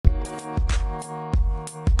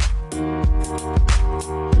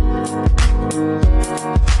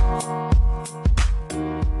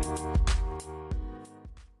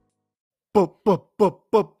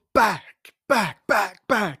Back.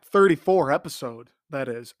 34 episode. That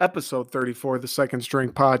is episode 34 of the Second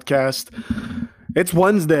String Podcast. It's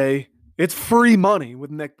Wednesday. It's free money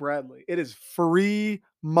with Nick Bradley. It is free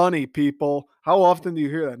money, people. How often do you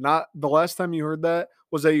hear that? Not the last time you heard that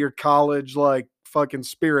was at your college, like fucking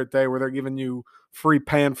spirit day where they're giving you free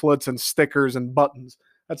pamphlets and stickers and buttons.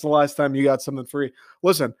 That's the last time you got something free.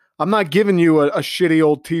 Listen, I'm not giving you a shitty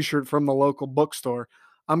old t-shirt from the local bookstore.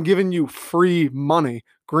 I'm giving you free money,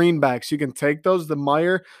 greenbacks. You can take those to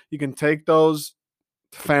Meyer. You can take those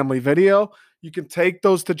to Family Video. You can take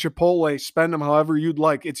those to Chipotle, spend them however you'd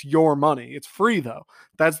like. It's your money. It's free, though.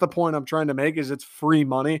 That's the point I'm trying to make is it's free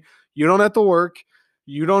money. You don't have to work.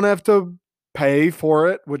 You don't have to pay for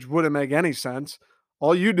it, which wouldn't make any sense.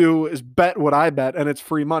 All you do is bet what I bet, and it's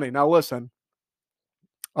free money. Now, listen,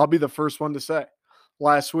 I'll be the first one to say.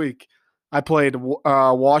 Last week, I played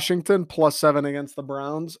Washington +7 against the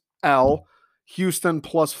Browns, L. Houston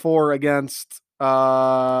 +4 against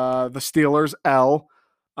the Steelers, L.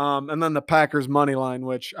 And then the Packers money line,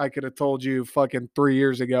 which I could have told you fucking 3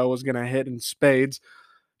 years ago was going to hit in spades.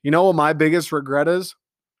 You know what my biggest regret is?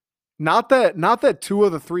 Not that two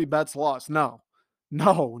of the three bets lost. No.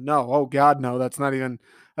 Oh God, no. That's not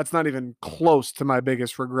even close to my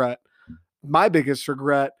biggest regret. My biggest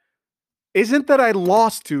regret isn't that I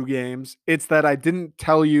lost 2 games. It's that I didn't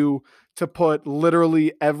tell you to put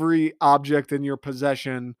literally every object in your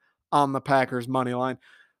possession on the Packers money line.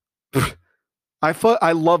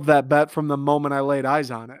 I love that bet from the moment I laid eyes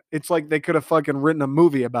on it. It's like they could have fucking written a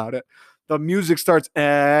movie about it. The music starts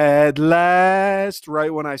at last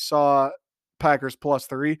right when I saw Packers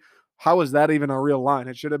 +3. How is that even a real line?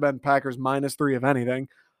 It should have been Packers -3 if anything.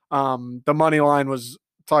 The money line was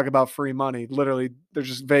talk about free money. Literally, they're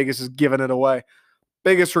just Vegas is giving it away.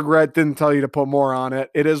 Biggest regret, didn't tell you to put more on it.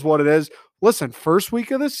 It is what it is. Listen, first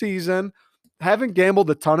week of the season, haven't gambled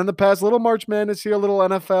a ton in the past. Little March Madness here, little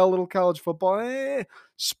NFL, little college football,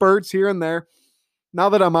 spurts here and there. Now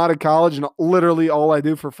that I'm out of college and literally all I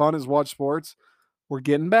do for fun is watch sports, we're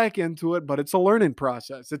getting back into it, but it's a learning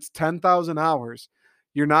process. It's 10,000 hours.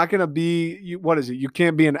 You're not going to be, what is it? You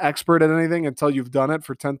can't be an expert at anything until you've done it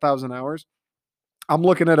for 10,000 hours. I'm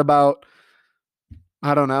looking at about,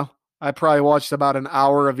 I don't know. I probably watched about an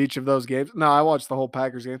hour of each of those games. No, I watched the whole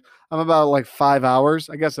Packers game. I'm about like 5 hours.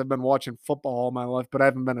 I guess I've been watching football all my life, but I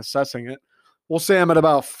haven't been assessing it. We'll say I'm at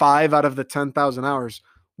about 5 out of the 10,000 hours.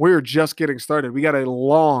 We're just getting started. We got a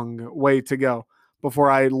long way to go before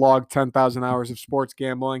I log 10,000 hours of sports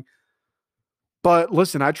gambling. But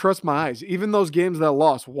listen, I trust my eyes. Even those games that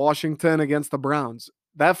lost, Washington against the Browns,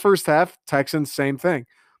 that first half, Texans, same thing.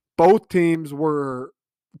 Both teams were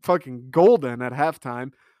fucking golden at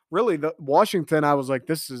halftime. Really, the Washington, I was like,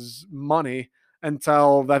 this is money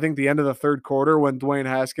until I think the end of the third quarter when Dwayne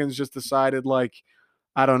Haskins just decided, like,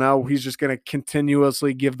 I don't know, he's just going to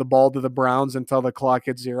continuously give the ball to the Browns until the clock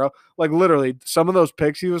hits 0. Like, literally, some of those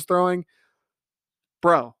picks he was throwing,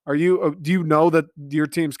 bro, do you know that your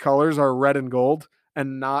team's colors are red and gold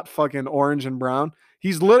and not fucking orange and brown?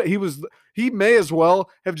 He may as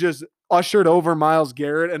well have just ushered over Myles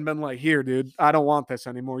Garrett and been like, "Here, dude, I don't want this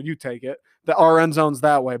anymore. You take it." Our end zone's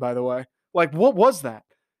that way, by the way. Like, what was that?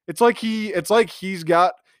 It's like he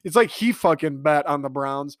fucking bet on the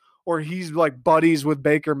Browns or he's like buddies with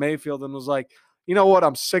Baker Mayfield and was like, you know what?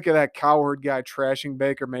 I'm sick of that coward guy trashing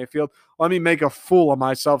Baker Mayfield. Let me make a fool of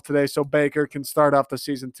myself today so Baker can start off the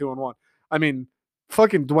season 2-1. I mean,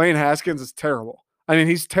 fucking Dwayne Haskins is terrible. I mean,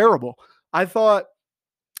 he's terrible. I thought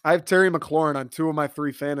I have Terry McLaurin on 2 of my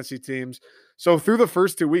 3 fantasy teams. So through the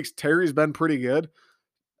first 2 weeks, Terry's been pretty good.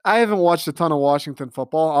 I haven't watched a ton of Washington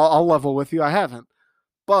football. I'll level with you. I haven't.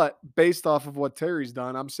 But based off of what Terry's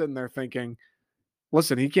done, I'm sitting there thinking,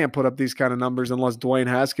 listen, he can't put up these kind of numbers unless Dwayne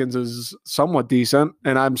Haskins is somewhat decent.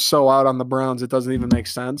 And I'm so out on the Browns, it doesn't even make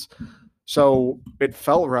sense. So it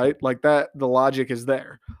felt right. Like that, the logic is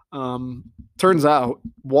there. Turns out,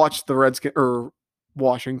 watch the Redskins or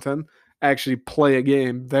Washington actually play a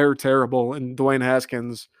game. They're terrible. And Dwayne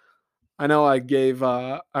Haskins, I know I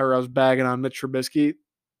was bagging on Mitch Trubisky.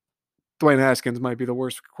 Dwayne Haskins might be the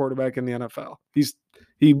worst quarterback in the NFL.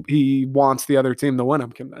 He wants the other team to win,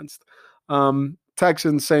 I'm convinced.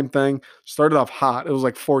 Texans, same thing. Started off hot. It was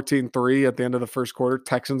like 14-3 at the end of the first quarter.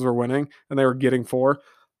 Texans were winning, and they were getting 4.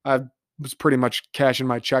 I was pretty much cashing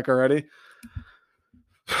my check already.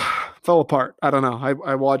 Fell apart. I don't know.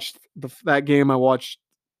 I watched that game. I watched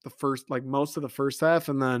the first, like most of the first half,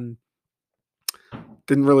 and then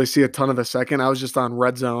didn't really see a ton of the second. I was just on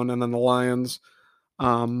Red Zone, and then the Lions.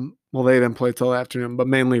 Well, they didn't play till afternoon, but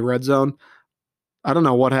mainly Red Zone. I don't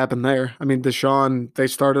know what happened there. I mean, Deshaun, they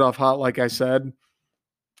started off hot, like I said.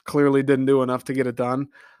 clearly didn't do enough to get it done.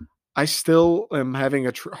 I still am having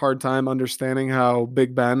a hard time understanding how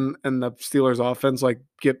Big Ben and the Steelers offense like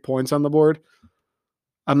get points on the board.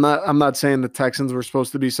 I'm not saying the Texans were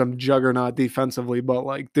supposed to be some juggernaut defensively, but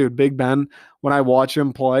like, dude, Big Ben, when I watch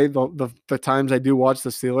him play, the times I do watch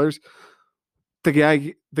the Steelers, the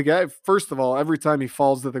guy, first of all, every time he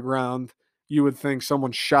falls to the ground, you would think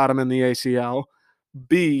someone shot him in the ACL.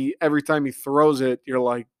 B, every time he throws it, you're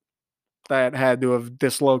like, that had to have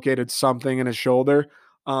dislocated something in his shoulder.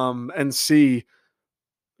 And C,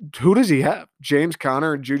 who does he have? James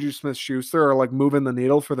Conner and Juju Smith Schuster are like moving the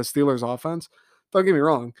needle for the Steelers offense. Don't get me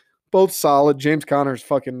wrong. Both solid. James Conner's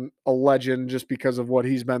fucking a legend just because of what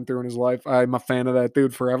he's been through in his life. I'm a fan of that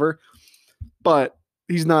dude forever. But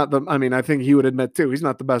he's not the, I mean, I think he would admit too, he's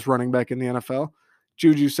not the best running back in the NFL.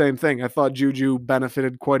 Juju, same thing. I thought Juju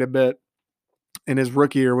benefited quite a bit in his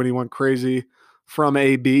rookie year when he went crazy from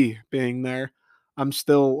AB being there. I'm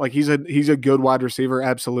still like he's a good wide receiver,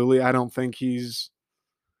 absolutely. I don't think he's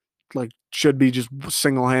like should be just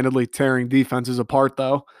single-handedly tearing defenses apart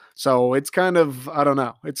though. So it's kind of I don't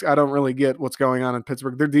know. It's I don't really get what's going on in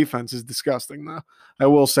Pittsburgh. Their defense is disgusting though. I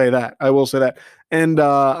will say that. I will say that. And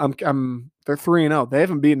I'm they're 3-0. They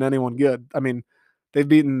haven't beaten anyone good. I mean, they've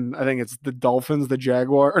beaten I think it's the Dolphins, the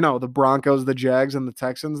Jaguar, or no, the Broncos, the Jags and the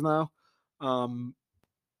Texans now. Um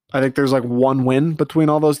I think there's like one win between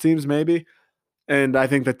all those teams maybe. And I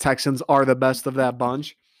think the Texans are the best of that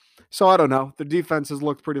bunch. So I don't know. The defense has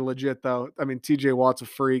looked pretty legit, though. I mean, TJ Watt's a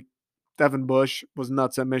freak. Devin Bush was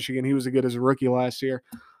nuts at Michigan. He was as good as a rookie last year.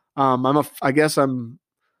 I guess I don't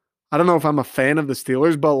know if I'm a fan of the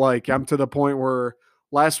Steelers, but like I'm to the point where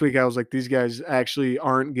last week I was like, these guys actually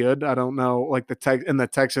aren't good. I don't know. Like the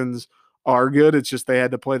Texans are good. It's just they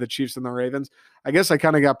had to play the Chiefs and the Ravens. I guess I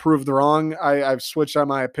kind of got proved wrong. I've switched on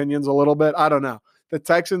my opinions a little bit. I don't know. The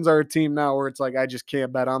Texans are a team now where it's like I just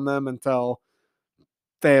can't bet on them until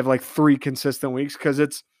they have like 3 consistent weeks because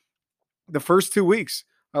it's the first 2 weeks.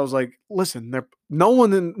 I was like, listen, no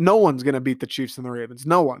one's gonna beat the Chiefs and the Ravens.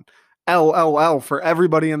 No one. LLL for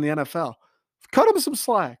everybody in the NFL. Cut him some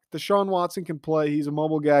slack. Deshaun Watson can play. He's a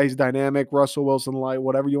mobile guy. He's dynamic. Russell Wilson light,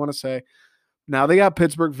 whatever you want to say. Now they got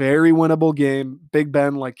Pittsburgh, very winnable game. Big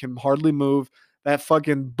Ben like can hardly move. That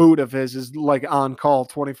fucking boot of his is like on call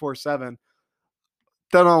 24/7.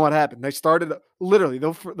 Don't know what happened. They started literally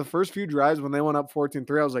the first few drives when they went up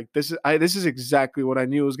 14-3. I was like, this is exactly what I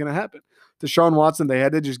knew was going to happen. Deshaun Watson, they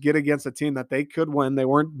had to just get against a team that they could win. They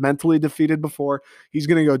weren't mentally defeated before. He's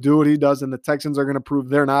going to go do what he does, and the Texans are going to prove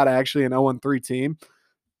they're not actually an 0-3 team.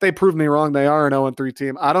 They proved me wrong. They are an 0-3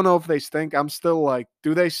 team. I don't know if they stink. I'm still like,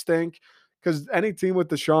 do they stink? Because any team with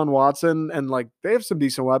Deshaun Watson and like they have some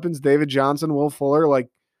decent weapons, David Johnson, Will Fuller, like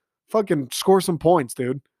fucking score some points,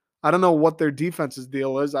 dude. I don't know what their defense's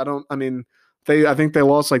deal is. I think they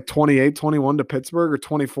lost like 28-21 to Pittsburgh or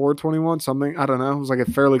 24-21, something. I don't know. It was like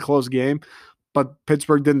a fairly close game, but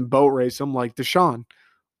Pittsburgh didn't boat race them like Deshaun.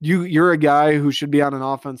 You're a guy who should be on an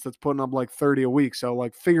offense that's putting up like 30 a week. So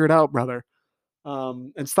like figure it out, brother.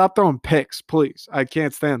 And stop throwing picks, please. I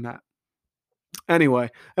can't stand that. Anyway,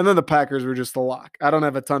 and then the Packers were just a lock. I don't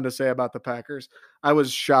have a ton to say about the Packers. I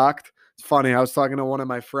was shocked. It's funny. I was talking to one of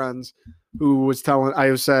my friends who was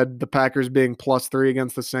I said the Packers being +3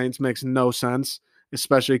 against the Saints makes no sense,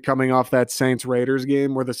 especially coming off that Saints Raiders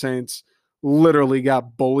game where the Saints literally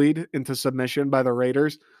got bullied into submission by the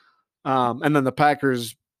Raiders. And then the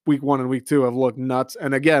Packers week 1 and week 2 have looked nuts.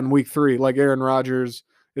 And again, week 3, like Aaron Rodgers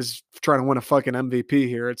is trying to win a fucking MVP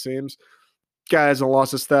here, it seems. Guy hasn't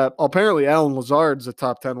lost a step. Apparently, Allen Lazard's a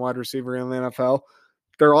top 10 wide receiver in the NFL.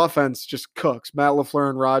 Their offense just cooks. Matt LaFleur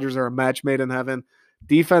and Rodgers are a match made in heaven.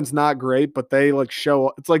 Defense not great, but they like show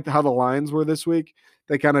up. It's like how the Lions were this week.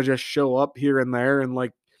 They kind of just show up here and there, and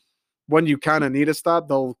like when you kind of need a stop,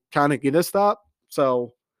 they'll kind of get a stop.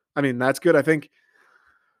 So, I mean, that's good. I think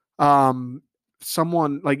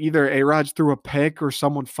someone like either A-Rod threw a pick or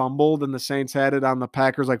someone fumbled, and the Saints had it on the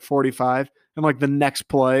Packers like 45, and like the next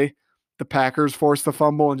play, the Packers forced the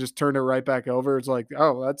fumble and just turned it right back over. It's like,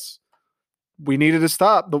 oh, we needed a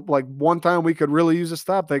stop. Like one time we could really use a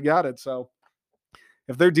stop, they got it. So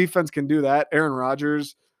if their defense can do that, Aaron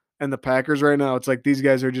Rodgers and the Packers right now, it's like these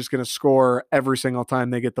guys are just going to score every single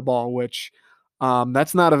time they get the ball, which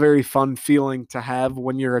that's not a very fun feeling to have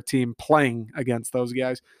when you're a team playing against those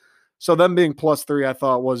guys. So them being +3, I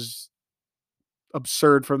thought was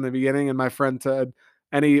absurd from the beginning. And my friend said,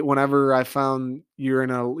 whenever I found you're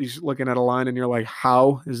looking at a line and you're like,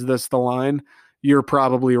 how is this the line? You're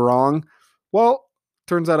probably wrong. Well,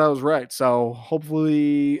 turns out I was right. So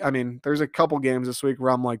hopefully, I mean, there's a couple games this week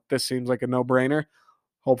where I'm like, this seems like a no-brainer.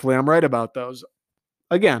 Hopefully I'm right about those.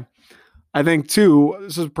 Again, I think too,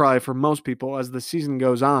 this is probably for most people, as the season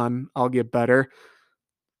goes on, I'll get better.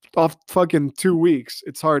 Off fucking 2 weeks,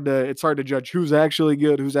 it's hard to judge who's actually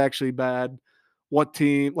good, who's actually bad, what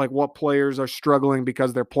team, like what players are struggling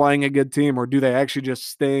because they're playing a good team or do they actually just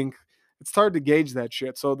stink. It's hard to gauge that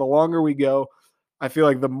shit. So the longer we go, I feel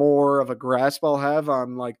like the more of a grasp I'll have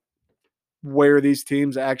on like where these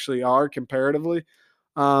teams actually are comparatively.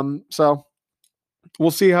 So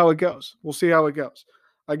we'll see how it goes. We'll see how it goes.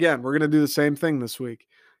 Again, we're going to do the same thing this week.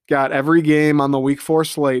 Got every game on the week 4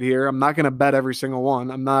 slate here. I'm not going to bet every single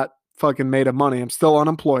one. I'm not fucking made of money. I'm still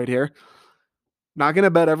unemployed here. Not going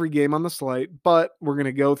to bet every game on the slate, but we're going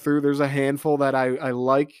to go through. There's a handful that I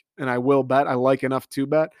like and I will bet. I like enough to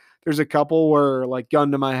bet. There's a couple where, like,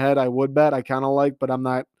 gun to my head, I would bet. I kind of like, but I'm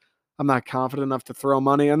not confident enough to throw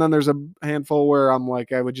money. And then there's a handful where I'm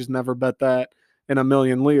like, I would just never bet that in a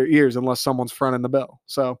million years unless someone's fronting the bill.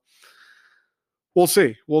 So we'll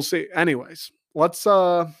see. We'll see. Anyways, let's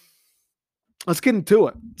get into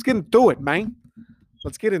it. Let's get into it, man.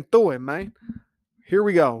 Let's get into it, man. Here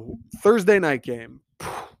we go. Thursday night game.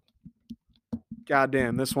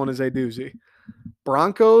 Goddamn, this one is a doozy.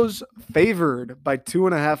 Broncos favored by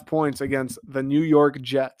 2.5 points against the New York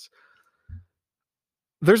Jets.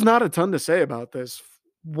 There's not a ton to say about this.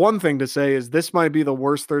 One thing to say is this might be the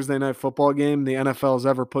worst Thursday night football game the NFL has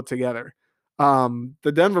ever put together.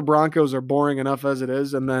 The Denver Broncos are boring enough as it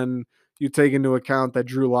is, and then you take into account that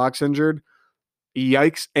Drew Lock's injured.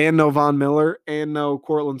 Yikes. And no Von Miller and no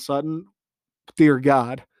Cortland Sutton. Dear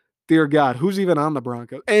God. Dear God. Who's even on the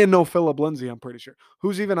Broncos? And no Phillip Lindsay, I'm pretty sure.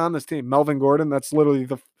 Who's even on this team? Melvin Gordon. That's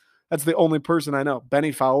the only person I know.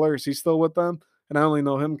 Benny Fowler, is he still with them? And I only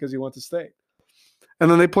know him because he went to state. And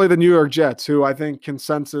then they play the New York Jets, who I think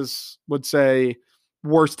consensus would say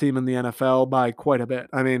worst team in the NFL by quite a bit.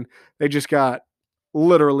 I mean, they just got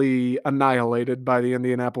literally annihilated by the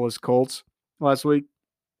Indianapolis Colts last week.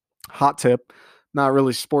 Hot tip, not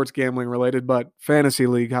really sports gambling related, but fantasy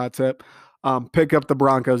league hot tip. Pick up the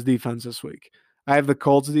Broncos defense this week. I have the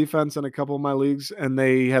Colts defense in a couple of my leagues, and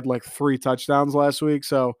they had like 3 touchdowns last week.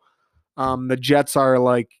 So the Jets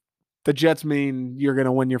mean you're going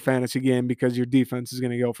to win your fantasy game because your defense is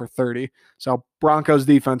going to go for 30. So Broncos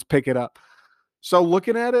defense, pick it up. So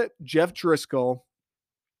looking at it, Jeff Driscoll,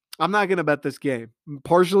 I'm not going to bet this game,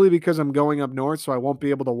 partially because I'm going up north, so I won't be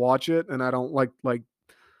able to watch it, and I don't like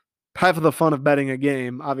half of the fun of betting a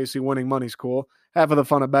game. Obviously, winning money's cool. Half of the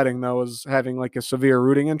fun of betting, though, is having like a severe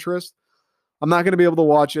rooting interest. I'm not going to be able to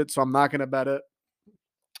watch it, so I'm not going to bet it.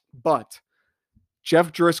 But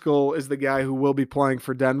Jeff Driscoll is the guy who will be playing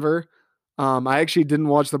for Denver. I actually didn't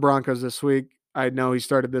watch the Broncos this week. I know he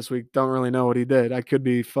started this week. Don't really know what he did. I could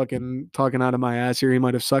be fucking talking out of my ass here. He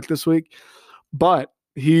might have sucked this week. But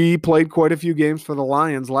he played quite a few games for the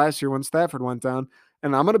Lions last year when Stafford went down.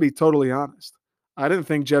 And I'm going to be totally honest. I didn't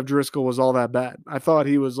think Jeff Driscoll was all that bad. I thought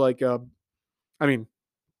he was like I mean,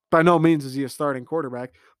 by no means is he a starting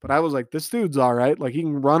quarterback, but I was like, this dude's all right. Like, he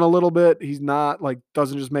can run a little bit. He's not like,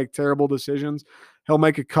 doesn't just make terrible decisions. He'll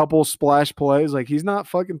make a couple splash plays. Like, he's not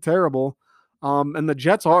fucking terrible. And the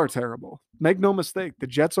Jets are terrible. Make no mistake. The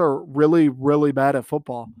Jets are really, really bad at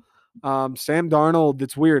football. Sam Darnold,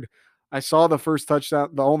 it's weird. I saw the first touchdown,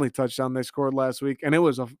 the only touchdown they scored last week, and it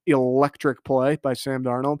was an electric play by Sam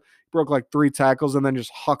Darnold. Broke like 3 tackles and then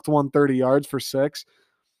just hucked 130 yards for 6.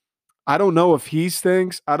 I don't know if he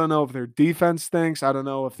stinks. I don't know if their defense stinks. I don't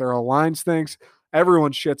know if their line stinks.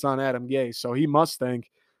 Everyone shits on Adam Gase, so he must stink.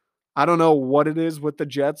 I don't know what it is with the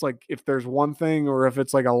Jets, like if there's one thing or if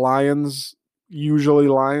it's like a usually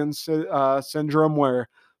Lions syndrome where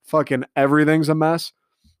fucking everything's a mess.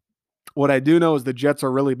 What I do know is the Jets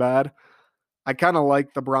are really bad. I kind of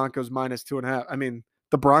like the Broncos -2.5. I mean,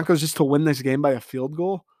 the Broncos just to win this game by a field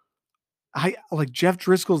goal. I like Jeff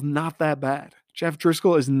Driscoll's not that bad. Jeff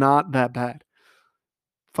Driscoll is not that bad.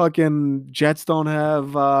 Fucking Jets don't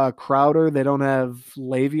have Crowder. They don't have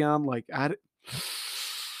Le'Veon. Like, I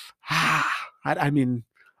mean,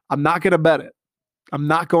 I'm not going to bet it. I'm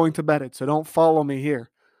not going to bet it. So don't follow me here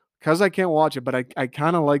because I can't watch it. But I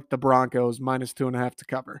kind of like the Broncos -2.5 to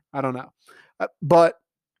cover. I don't know. But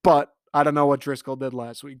I don't know what Driscoll did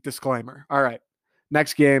last week. Disclaimer. All right.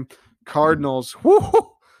 Next game, Cardinals. Woo!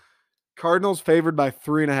 Cardinals favored by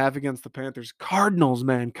 3.5 against the Panthers. Cardinals,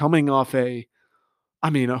 man, coming off who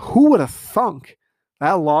would have thunk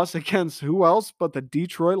that loss against who else but the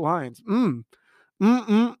Detroit Lions?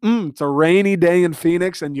 It's a rainy day in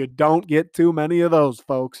Phoenix, and you don't get too many of those,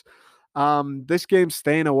 folks. This game's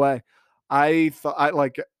staying away. I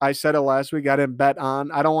said it last week. I didn't bet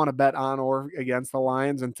on. I don't want to bet on or against the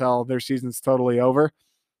Lions until their season's totally over.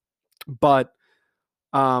 But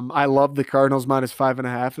I love the Cardinals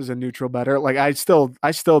 -5.5 as a neutral better. Like I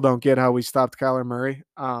still don't get how we stopped Kyler Murray.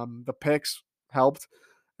 The picks helped,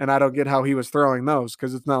 and I don't get how he was throwing those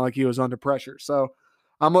because it's not like he was under pressure. So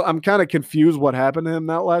I'm kind of confused what happened to him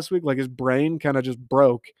that last week. Like his brain kind of just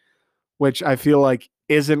broke, which I feel like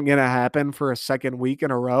isn't gonna happen for a second week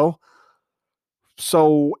in a row.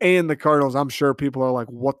 So, and the Cardinals, I'm sure people are like,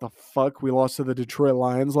 what the fuck? We lost to the Detroit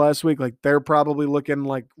Lions last week. Like, they're probably looking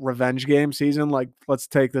like revenge game season. Like, let's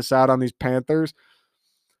take this out on these Panthers.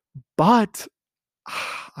 But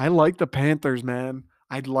I like the Panthers, man.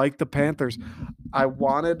 I like the Panthers. I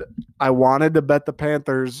wanted I wanted to bet the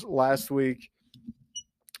Panthers last week.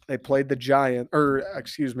 They played the Giant, or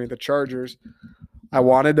excuse me, the Chargers. I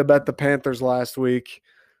wanted to bet the Panthers last week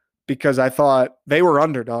because I thought they were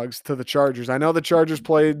underdogs to the Chargers. I know the Chargers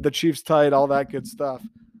played the Chiefs tight, all that good stuff.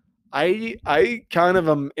 I kind of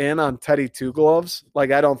am in on Teddy Two Gloves.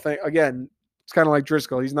 Like I don't think again, it's kind of like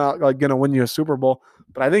Driscoll. He's not like gonna win you a Super Bowl,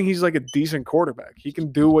 but I think he's like a decent quarterback. He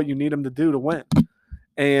can do what you need him to do to win.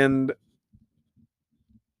 And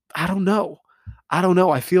I don't know. I don't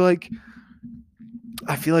know. I feel like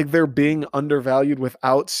they're being undervalued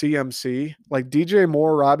without CMC. Like DJ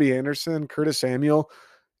Moore, Robbie Anderson, Curtis Samuel,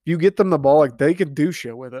 you get them the ball, like they could do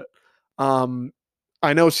shit with it. Um,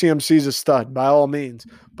 I know CMC's a stud by all means,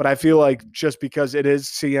 but I feel like just because it is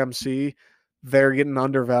CMC, they're getting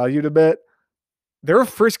undervalued a bit. They're a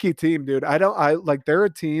frisky team, dude. I like they're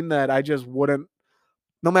a team that I just wouldn't,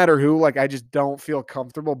 no matter who, like I just don't feel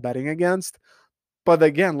comfortable betting against. But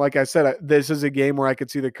again, like I said, this is a game where I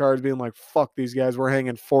could see the Cards being like, fuck these guys, we're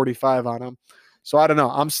hanging 45 on them. So I don't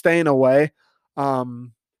know. I'm staying away.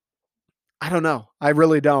 Um, I don't know. I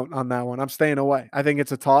really don't on that one. I'm staying away. I think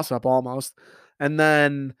it's a toss up almost. And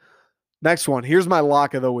then next one. Here's my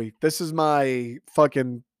lock of the week. This is my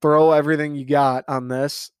fucking throw everything you got on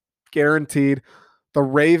this. Guaranteed. The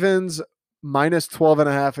Ravens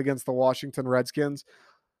 -12.5 against the Washington Redskins.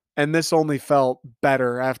 And this only felt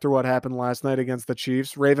better after what happened last night against the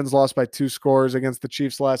Chiefs. Ravens lost by 2 scores against the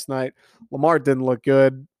Chiefs last night. Lamar didn't look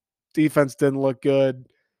good. Defense didn't look good.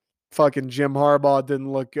 Fucking Jim Harbaugh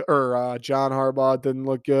didn't look good, or John Harbaugh didn't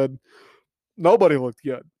look good. Nobody looked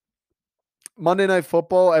good. Monday Night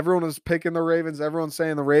Football, everyone was picking the Ravens. Everyone's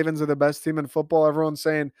saying the Ravens are the best team in football. Everyone's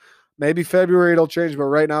saying maybe February it'll change, but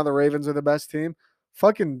right now the Ravens are the best team.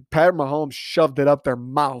 Fucking Pat Mahomes shoved it up their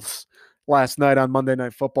mouths last night on Monday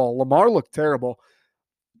Night Football. Lamar looked terrible.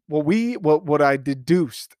 What I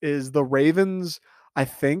deduced is the Ravens, I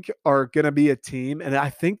think, are going to be a team, and I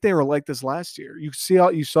think they were like this last year. You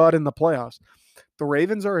saw it in the playoffs. The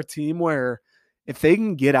Ravens are a team where if they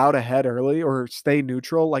can get out ahead early or stay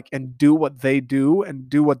neutral, like and do what they do and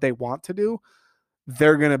do what they want to do,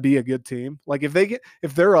 they're going to be a good team. Like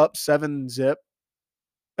if they're up 7-0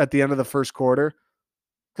 at the end of the first quarter,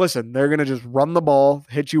 listen, they're going to just run the ball,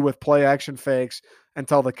 hit you with play action fakes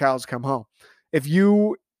until the cows come home. If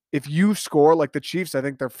you score like the Chiefs, I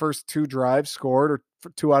think their first 2 drives scored, or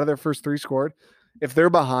 2 out of their first 3 scored. If they're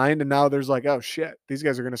behind and now there's like, oh shit, these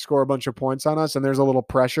guys are going to score a bunch of points on us, and there's a little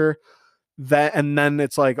pressure, and then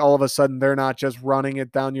it's like all of a sudden they're not just running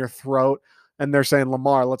it down your throat and they're saying,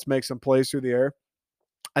 Lamar, let's make some plays through the air.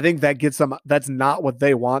 I think that gets them. That's not what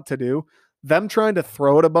they want to do. Them trying to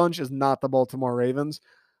throw it a bunch is not the Baltimore Ravens.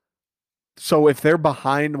 So if they're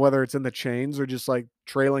behind, whether it's in the chains or just like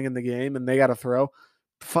trailing in the game and they got to throw,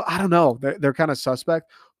 I don't know. They're kind of suspect,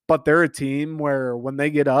 but they're a team where when they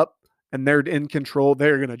get up and they're in control,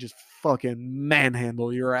 they're going to just fucking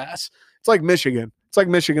manhandle your ass. It's like Michigan. It's like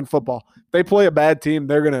Michigan football. They play a bad team,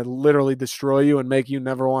 they're going to literally destroy you and make you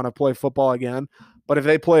never want to play football again. But if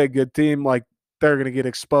they play a good team, like they're going to get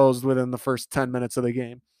exposed within the first 10 minutes of the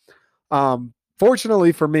game.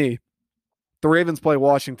 Fortunately for me, the Ravens play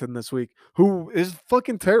Washington this week, who is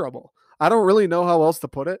fucking terrible. I don't really know how else to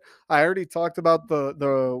put it. I already talked about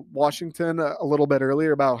the Washington a little bit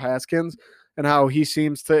earlier about Haskins and how he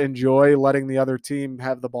seems to enjoy letting the other team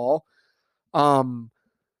have the ball.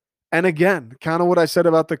 And again, kind of what I said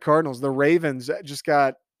about the Cardinals. The Ravens just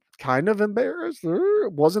got kind of embarrassed.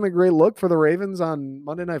 It wasn't a great look for the Ravens on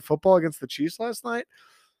Monday Night Football against the Chiefs last night.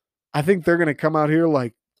 I think they're going to come out here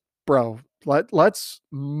like, bro, let's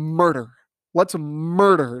murder. Let's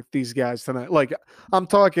murder these guys tonight. Like I'm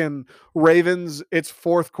talking Ravens, it's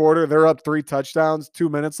fourth quarter. They're up 3 touchdowns, 2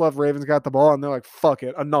 minutes left. Ravens got the ball and they're like, fuck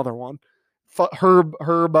it, another one. Herb,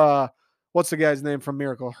 what's the guy's name from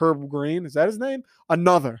Miracle? Herb Green. Is that his name?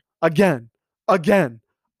 Another. Again.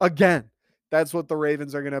 That's what the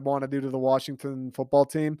Ravens are going to want to do to the Washington football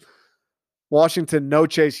team. Washington, no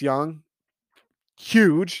Chase Young.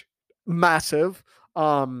 Huge, massive.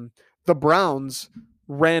 The Browns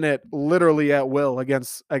ran it literally at will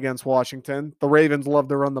against Washington. The Ravens love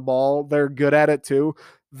to run the ball. They're good at it too.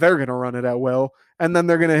 They're going to run it at will. And then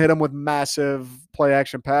they're going to hit them with massive play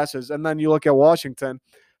action passes. And then you look at Washington.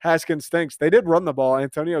 Haskins stinks. They did run the ball.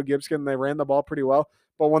 Antonio Gibson, they ran the ball pretty well.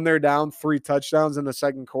 But when they're down 3 touchdowns in the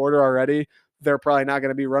second quarter already, they're probably not going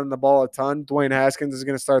to be running the ball a ton. Dwayne Haskins is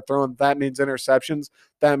going to start throwing. That means interceptions.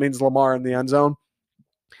 That means Lamar in the end zone.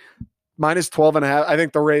 Minus 12.5. I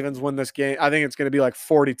think the Ravens win this game. I think it's going to be like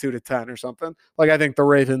 42-10 or something. Like, I think the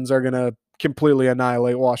Ravens are going to completely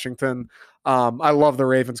annihilate Washington. I love the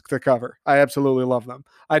Ravens to cover. I absolutely love them.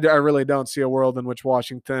 I really don't see a world in which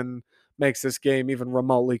Washington makes this game even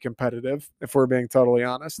remotely competitive, if we're being totally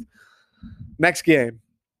honest. Next game,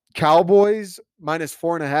 Cowboys minus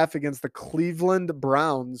 4.5 against the Cleveland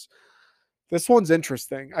Browns. This one's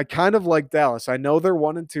interesting. I kind of like Dallas. I know they're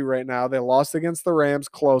 1-2 right now. They lost against the Rams,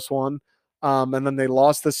 close one. And then they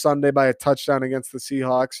lost this Sunday by a touchdown against the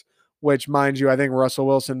Seahawks, which, mind you, I think Russell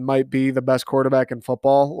Wilson might be the best quarterback in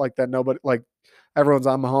football. Like that, nobody, like everyone's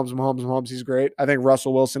on Mahomes. He's great. I think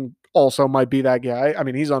Russell Wilson also might be that guy. I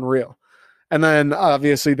mean, he's unreal. And then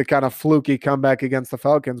obviously the kind of fluky comeback against the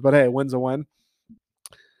Falcons. But hey, win's a win.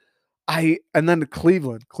 And then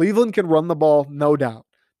Cleveland. Cleveland can run the ball, no doubt.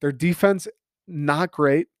 Their defense, not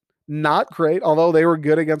great. Although they were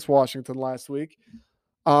good against Washington last week.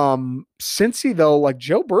 Cincy, though, like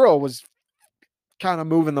Joe Burrow was kind of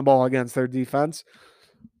moving the ball against their defense.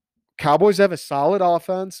 Cowboys have a solid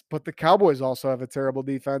offense, but the Cowboys also have a terrible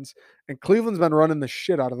defense. And Cleveland's been running the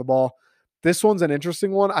shit out of the ball. This one's an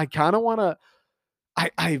interesting one. I kind of want to.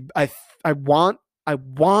 I want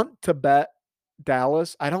to bet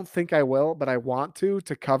Dallas. I don't think I will, but I want to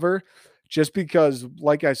cover, just because,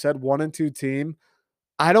 like I said, 1-2 team.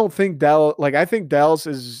 I don't think Dallas. Like, I think Dallas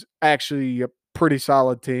is actually a pretty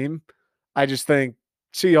solid team. I just think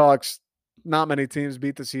Seahawks. Not many teams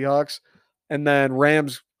beat the Seahawks, and then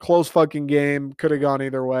Rams, close fucking game, could have gone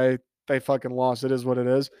either way. They fucking lost. It is what it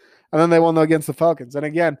is. And then they won against the Falcons. And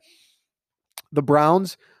again, the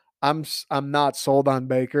Browns, I'm not sold on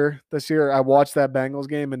Baker this year. I watched that Bengals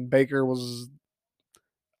game and Baker was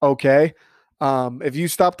okay. If you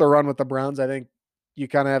stop the run with the Browns, I think you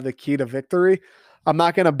kind of have the key to victory. I'm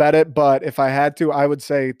not going to bet it, but if I had to, I would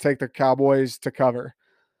say take the Cowboys to cover.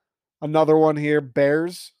 Another one here,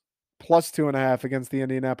 Bears plus 2.5 against the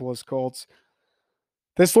Indianapolis Colts.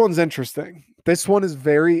 This one's interesting. This one is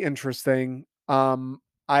very interesting.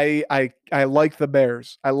 I like the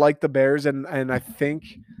Bears. I like the Bears, and I think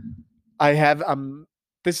I have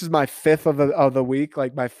this is my 5th of the week,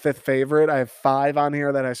 like my 5th favorite. I have 5 on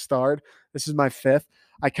here that I starred. This is my 5th.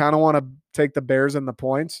 I kind of want to take the Bears and the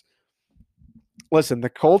points. Listen, the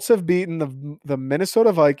Colts have beaten the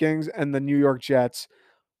Minnesota Vikings and the New York Jets,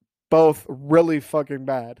 both really fucking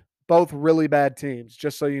bad. Both really bad teams,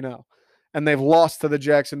 just so you know. And they've lost to the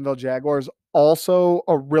Jacksonville Jaguars, also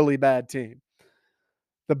a really bad team.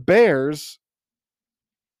 The Bears,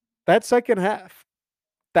 that second half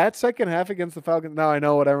against the Falcons. Now I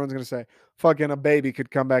know what everyone's going to say. Fucking a baby could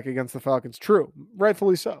come back against the Falcons. True,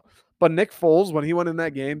 rightfully so. But Nick Foles, when he went in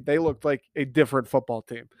that game, they looked like a different football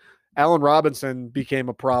team. Allen Robinson became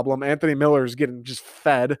a problem. Anthony Miller is getting just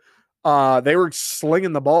fed. They were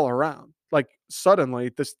slinging the ball around. Like, suddenly,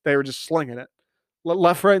 they were just slinging it.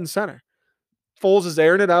 Left, right, and center. Foles is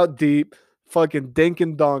airing it out deep. Fucking dink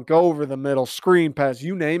and dunk over the middle. Screen pass.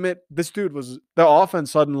 You name it. This dude was – the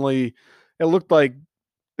offense suddenly – it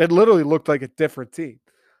literally looked like a different team.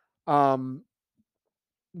 Now,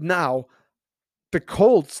 the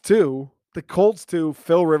Colts too,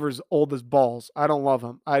 Phil Rivers old as balls. I don't love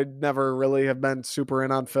him. I never really have been super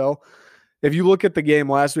in on Phil. If you look at the game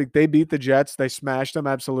last week, they beat the Jets. They smashed them,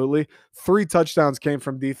 absolutely. 3 touchdowns came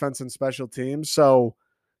from defense and special teams. So,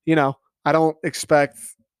 I don't expect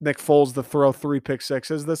Nick Foles to throw 3 pick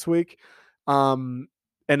sixes this week. And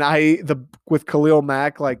with Khalil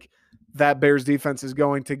Mack, like, that Bears defense is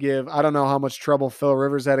going to give, I don't know how much trouble Phil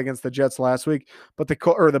Rivers had against the Jets last week, but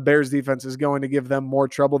the Bears defense is going to give them more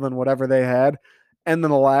trouble than whatever they had. And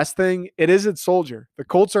then the last thing, it is at Soldier. The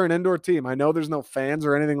Colts are an indoor team. I know there's no fans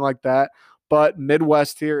or anything like that, but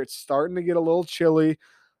Midwest here, it's starting to get a little chilly.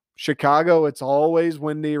 Chicago, it's always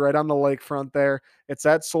windy right on the lakefront there. It's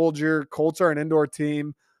at Soldier. Colts are an indoor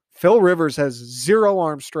team. Phil Rivers has 0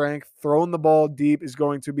 arm strength. Throwing the ball deep is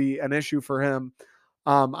going to be an issue for him.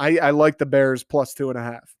 I like the Bears plus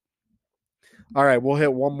 2.5. All right, we'll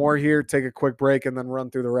hit one more here, take a quick break, and then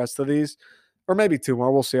run through the rest of these. Or maybe 2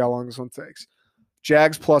 more. We'll see how long this one takes.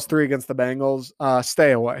 Jags plus 3 against the Bengals.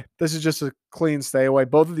 Stay away. This is just a clean stay away.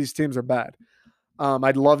 Both of these teams are bad.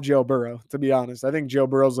 I'd love Joe Burrow, to be honest. I think Joe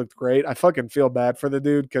Burrow's looked great. I fucking feel bad for the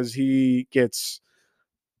dude because he gets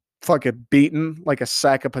fucking beaten like a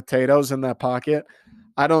sack of potatoes in that pocket.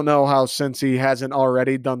 I don't know how Cincy hasn't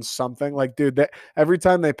already done something. Like, dude, every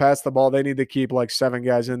time they pass the ball, they need to keep like seven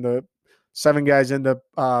guys into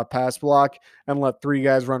pass block and let three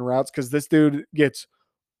guys run routes because this dude gets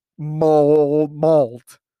mauled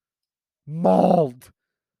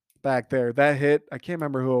back there. That hit, I can't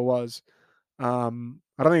remember who it was.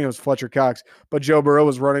 I don't think it was Fletcher Cox, but Joe Burrow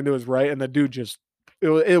was running to his right, and the dude just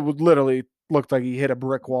it would literally looked like he hit a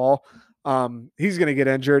brick wall. He's gonna get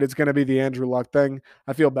injured. It's gonna be the Andrew Luck thing.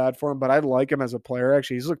 I feel bad for him, but I like him as a player.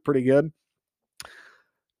 Actually, he's looked pretty good.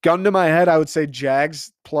 Gun to my head, I would say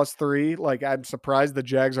Jags +3. Like, I'm surprised the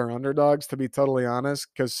Jags are underdogs, to be totally honest,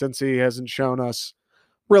 because since he hasn't shown us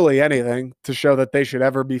really anything to show that they should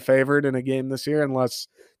ever be favored in a game this year, unless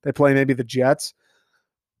they play maybe the Jets.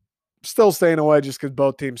 Still staying away just because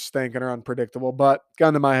both teams stink and are unpredictable. But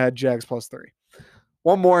gun to my head, Jags +3.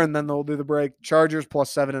 One more, and then they'll do the break. Chargers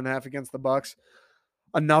 +7.5 against the Bucks.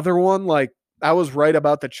 Another one, like, I was right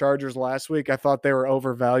about the Chargers last week. I thought they were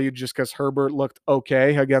overvalued just because Herbert looked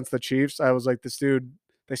okay against the Chiefs. I was like, this dude,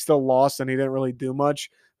 they still lost and he didn't really do much.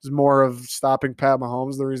 It was more of stopping Pat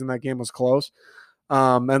Mahomes, the reason that game was close.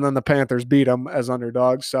 And then the Panthers beat them as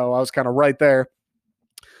underdogs. So I was kind of right there.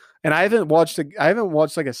 And I haven't watched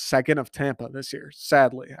like a second of Tampa this year.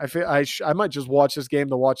 Sadly, I feel I might just watch this game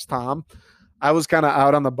to watch Tom. I was kind of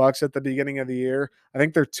out on the Bucks at the beginning of the year. I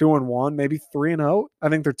think they're 2-1, maybe 3-0. I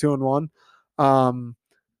think they're 2-1.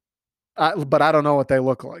 But I don't know what they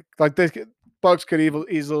look like. Like, Bucks could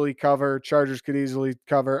easily cover. Chargers could easily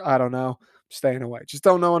cover. I don't know. Staying away. Just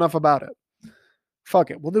don't know enough about it.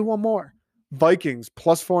 Fuck it. We'll do one more. Vikings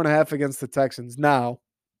 +4.5 against the Texans. Now,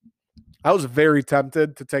 I was very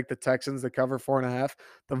tempted to take the Texans to cover 4.5.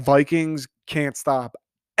 The Vikings can't stop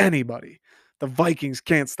anybody. But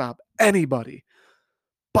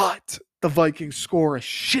the Vikings score a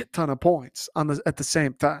shit ton of points at the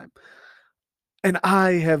same time. And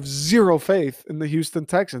I have zero faith in the Houston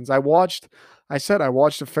Texans. I watched a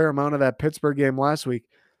fair amount of that Pittsburgh game last week.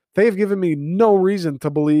 They have given me no reason to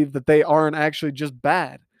believe that they aren't actually just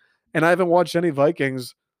bad. And I haven't watched any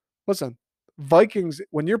Vikings. Listen, Vikings,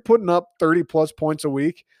 when you're putting up 30 plus points a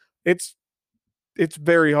week, it's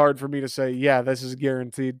very hard for me to say, yeah, this is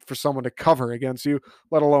guaranteed for someone to cover against you,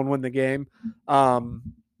 let alone win the game. I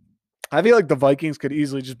feel like the Vikings could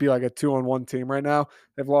easily just be like a 2-1 team right now.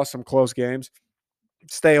 They've lost some close games.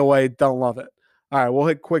 Stay away. Don't love it. All right, we'll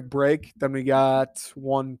hit quick break. Then we got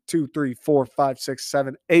 1, 2, 3, 4, 5, 6,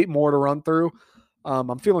 7, 8 more to run through.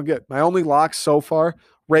 I'm feeling good. My only lock so far,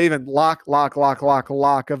 Raven, lock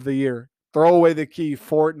of the year. Throw away the key.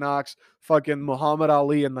 Fort Knox, fucking Muhammad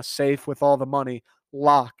Ali in the safe with all the money.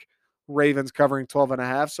 Lock. Ravens covering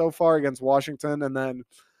 12.5 so far against Washington. And then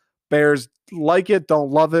Bears like it,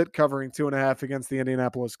 don't love it, covering 2.5 against the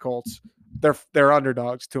Indianapolis Colts. They're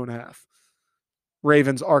underdogs, 2.5.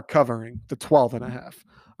 Ravens are covering the 12.5.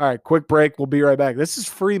 All right, quick break. We'll be right back. This is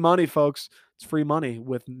free money, folks. It's free money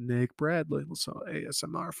with Nick Bradley. So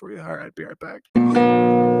ASMR for you. All right, be right back.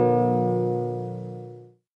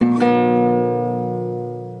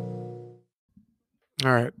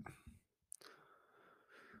 All right.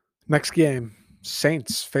 Next game.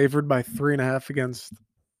 Saints favored by 3.5 against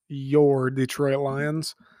your Detroit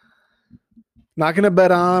Lions. Not going to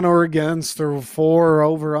bet on or against or for or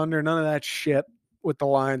over, under, none of that shit with the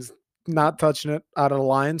Lions. Not touching it out of the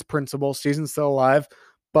Lions principle. Season's still alive.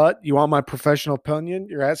 But you want my professional opinion?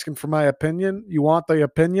 You're asking for my opinion? You want the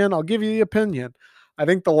opinion? I'll give you the opinion. I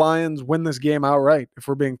think the Lions win this game outright, if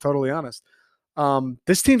we're being totally honest.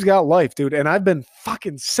 This team's got life, dude, and I've been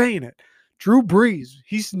fucking saying it. Drew Brees,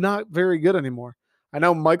 he's not very good anymore. I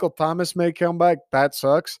know Michael Thomas may come back. That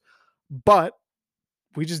sucks. But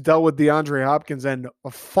we just dealt with DeAndre Hopkins and a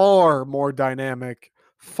far more dynamic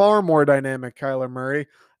Kyler Murray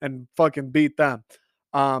and fucking beat them.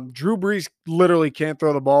 Drew Brees literally can't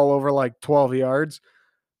throw the ball over like 12 yards.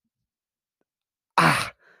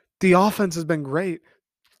 The offense has been great.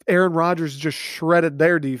 Aaron Rodgers just shredded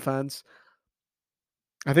their defense.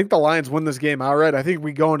 I think the Lions win this game outright. I think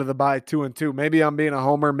we go into the bye 2-2. Maybe I'm being a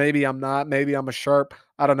homer. Maybe I'm not. Maybe I'm a sharp.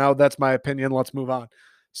 I don't know. That's my opinion. Let's move on.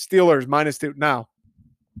 Steelers -2. Now,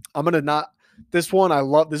 I'm going to not – this one I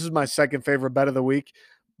love. This is my second favorite bet of the week.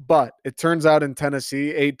 But it turns out in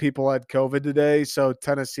Tennessee, 8 people had COVID today. So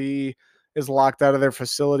Tennessee is locked out of their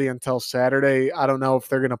facility until Saturday. I don't know if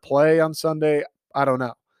they're going to play on Sunday. I don't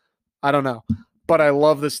know. But I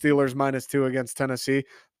love the Steelers -2 against Tennessee.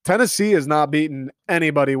 Tennessee has not beaten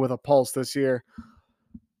anybody with a pulse this year.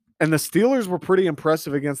 And the Steelers were pretty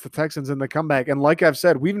impressive against the Texans in the comeback. And like I've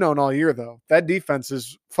said, we've known all year, though, that defense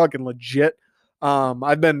is fucking legit.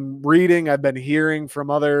 I've been reading, I've been hearing from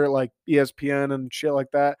other like ESPN and shit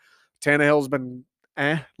like that. Tannehill's been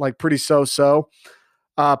like pretty so.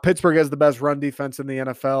 Pittsburgh has the best run defense in the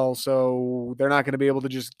NFL, so they're not going to be able to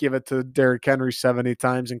just give it to Derrick Henry 70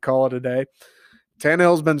 times and call it a day.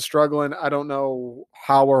 Tannehill's been struggling. I don't know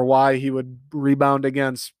how or why he would rebound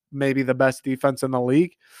against maybe the best defense in the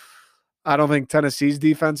league. I don't think Tennessee's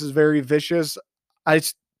defense is very vicious. I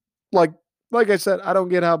like like I said, I don't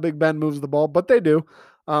get how Big Ben moves the ball, but they do.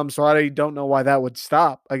 So I don't know why that would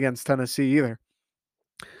stop against Tennessee either.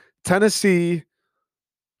 Tennessee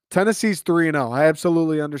Tennessee's 3-0. I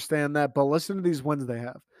absolutely understand that, but listen to these wins they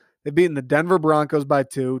have. They've beaten the Denver Broncos by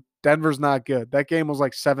 2. Denver's not good. That game was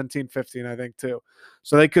like 17-15, I think, too.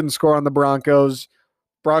 So they couldn't score on the Broncos.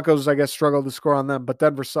 Broncos, I guess, struggled to score on them, but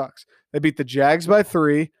Denver sucks. They beat the Jags by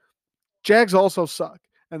 3. Jags also suck.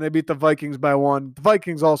 And they beat the Vikings by 1. The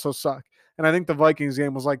Vikings also suck. And I think the Vikings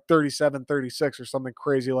game was like 37-36 or something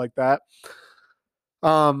crazy like that.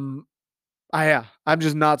 I'm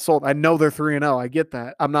just not sold. I know they're 3-0. I get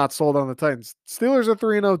that. I'm not sold on the Titans. Steelers are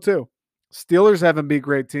 3-0 too. Steelers haven't beat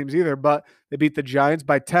great teams either, but they beat the Giants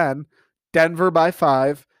by 10, Denver by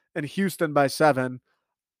 5, and Houston by 7.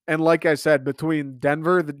 And like I said, between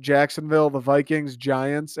Denver, the Jacksonville, the Vikings,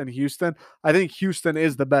 Giants, and Houston, I think Houston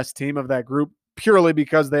is the best team of that group purely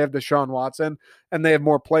because they have Deshaun Watson and they have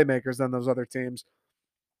more playmakers than those other teams.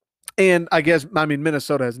 And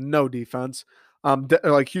Minnesota has no defense.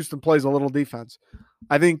 Like Houston plays a little defense.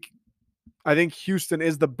 I think Houston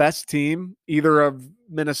is the best team either of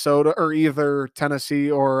Minnesota or either Tennessee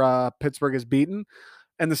or Pittsburgh is beaten,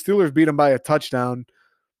 and the Steelers beat them by a touchdown.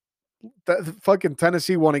 The fucking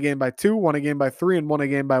Tennessee won a game by 2, won a game by 3, and won a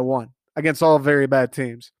game by 1 against all very bad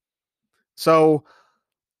teams. So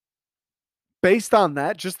based on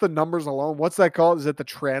that, just the numbers alone, what's that called? Is it the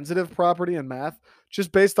transitive property in math?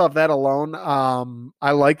 Just based off that alone,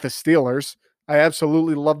 I like the Steelers. I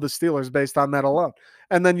absolutely love the Steelers based on that alone.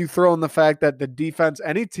 And then you throw in the fact that the defense,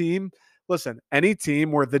 any team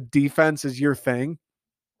where the defense is your thing,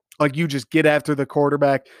 like you just get after the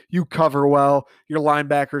quarterback, you cover well, your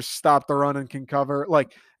linebackers stop the run and can cover.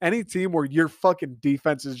 Like any team where your fucking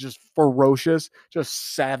defense is just ferocious,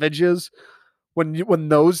 just savages, when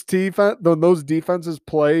those defenses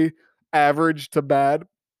play average to bad,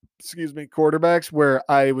 quarterbacks, where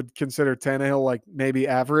I would consider Tannehill like maybe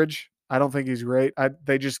average. I don't think he's great.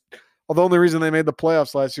 The only reason they made the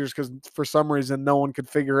playoffs last year is because for some reason no one could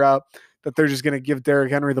figure out that they're just going to give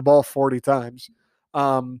Derrick Henry the ball 40 times.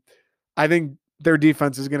 I think their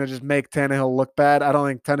defense is going to just make Tannehill look bad. I don't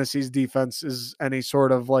think Tennessee's defense is any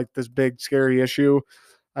sort of like this big scary issue.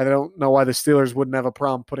 I don't know why the Steelers wouldn't have a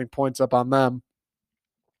problem putting points up on them.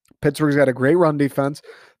 Pittsburgh's got a great run defense.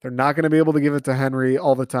 They're not going to be able to give it to Henry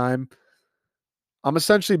all the time. I'm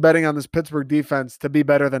essentially betting on this Pittsburgh defense to be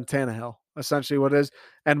better than Tannehill, essentially what it is.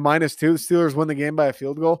 And -2, the Steelers win the game by a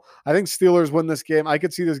field goal. I think Steelers win this game. I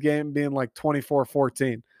could see this game being like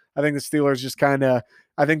 24-14. I think the Steelers just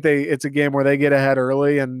it's a game where they get ahead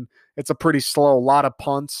early and it's a pretty slow, lot of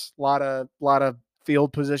punts, lot of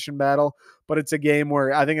field position battle, but it's a game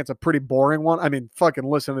where I think it's a pretty boring one. I mean, fucking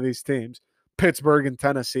listen to these teams. Pittsburgh and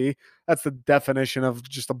Tennessee. That's the definition of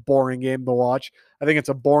just a boring game to watch. I think it's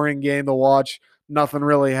a boring game to watch. Nothing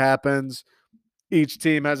really happens. Each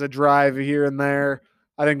team has a drive here and there.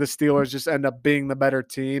 I think the Steelers just end up being the better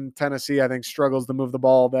team. Tennessee, I think, struggles to move the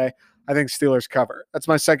ball all day. I think Steelers cover. That's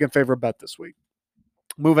my second favorite bet this week.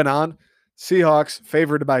 Moving on, Seahawks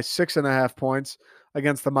favored by 6.5 points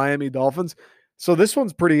against the Miami Dolphins. So this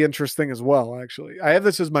one's pretty interesting as well, actually. I have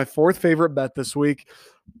this as my fourth favorite bet this week,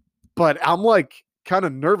 but I'm like kind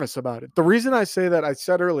of nervous about it. The reason I say that, I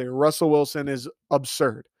said earlier, Russell Wilson is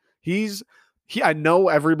absurd. I know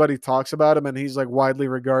everybody talks about him and he's like widely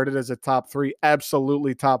regarded as a top 3,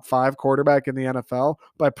 absolutely top 5 quarterback in the NFL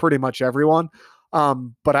by pretty much everyone.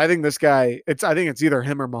 But I think this guy, I think it's either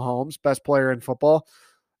him or Mahomes, best player in football.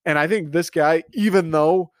 And I think this guy, even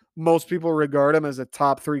though most people regard him as a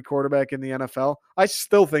top 3 quarterback in the NFL, I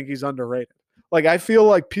still think he's underrated. Like, I feel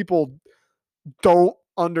like people don't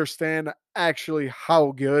understand actually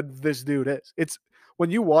how good this dude is. It's when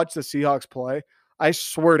you watch the Seahawks play, I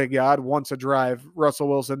swear to God, once a drive, Russell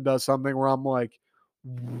Wilson does something where I'm like,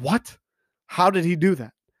 what? How did he do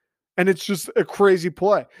that? And it's just a crazy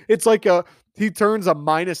play. It's like he turns a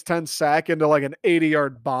 -10 sack into like an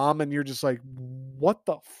 80-yard bomb, and you're just like, what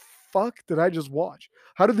the fuck did I just watch?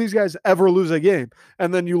 How did these guys ever lose a game?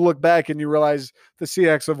 And then you look back and you realize the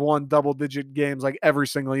Seahawks have won double-digit games like every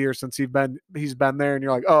single year since he's been there, and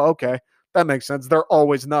you're like, oh, okay, that makes sense. They're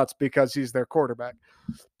always nuts because he's their quarterback.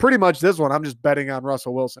 Pretty much this one, I'm just betting on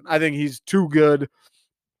Russell Wilson. I think he's too good.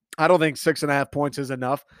 I don't think 6.5 points is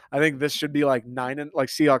enough. I think this should be like like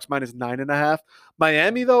Seahawks minus 9.5.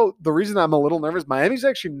 Miami, though, the reason I'm a little nervous, Miami's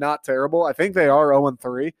actually not terrible. I think they are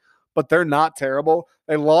 0-3, but they're not terrible.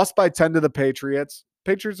 They lost by 10 to the Patriots.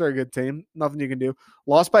 Patriots are a good team. Nothing you can do.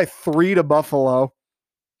 Lost by 3 to Buffalo.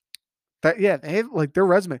 They have like their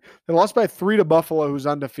resume. They lost by 3 to Buffalo, who's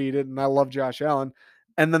undefeated, and I love Josh Allen.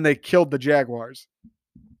 And then they killed the Jaguars.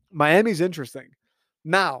 Miami's interesting.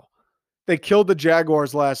 Now, they killed the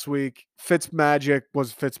Jaguars last week. Fitzmagic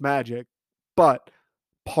was Fitzmagic. But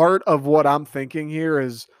part of what I'm thinking here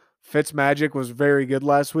is Fitzmagic was very good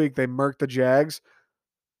last week. They murked the Jags.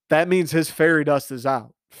 That means his fairy dust is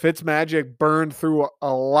out. Fitzmagic burned through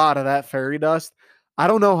a lot of that fairy dust. I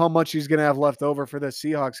don't know how much he's going to have left over for this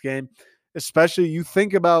Seahawks game. Especially you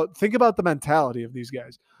think about the mentality of these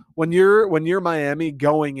guys. When you're Miami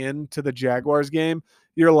going into the Jaguars game,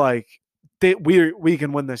 you're like, we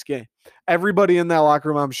can win this game. Everybody in that locker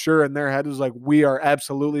room, I'm sure, in their head was like, we are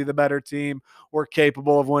absolutely the better team. We're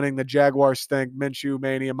capable of winning. The Jaguars stink. Minshew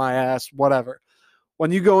mania, my ass, whatever.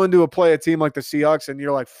 When you go into a team like the Seahawks and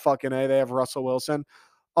you're like, fucking A, they have Russell Wilson.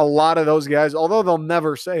 A lot of those guys, although they'll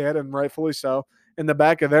never say it, and rightfully so, in the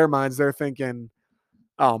back of their minds, they're thinking,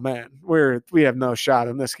 oh man, we have no shot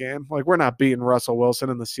in this game. Like, we're not beating Russell Wilson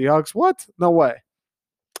and the Seahawks. What? No way.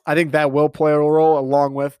 I think that will play a role,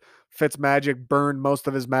 along with Fitzmagic burned most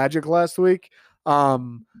of his magic last week.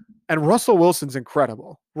 And Russell Wilson's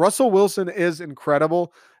incredible. Russell Wilson is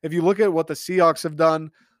incredible. If you look at what the Seahawks have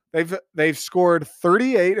done, they've scored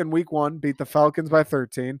 38 in week 1, beat the Falcons by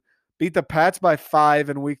 13, beat the Pats by 5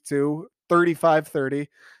 in week 2, 35-30,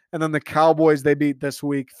 and then the Cowboys they beat this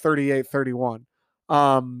week 38-31.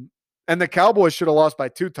 And the Cowboys should have lost by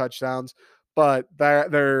 2 touchdowns, but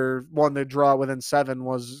their one they draw within 7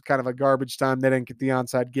 was kind of a garbage time. They didn't get the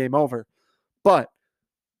onside, game over. But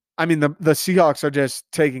I mean, the Seahawks are just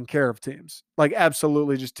taking care of teams, like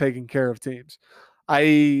absolutely just taking care of teams.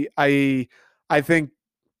 I think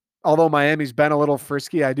although Miami's been a little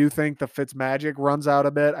frisky, I do think the Fitzmagic runs out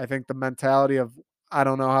a bit. I think the mentality of I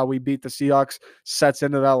don't know how we beat the Seahawks sets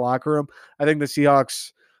into that locker room. I think the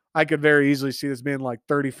Seahawks, I could very easily see this being like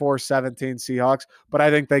 34-17 Seahawks, but I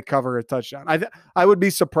think they cover a touchdown. I would be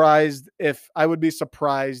surprised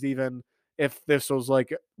even if this was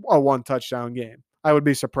like a 1 touchdown game. I would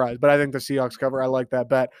be surprised, but I think the Seahawks cover. I like that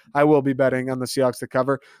bet. I will be betting on the Seahawks to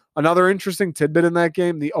cover. Another interesting tidbit in that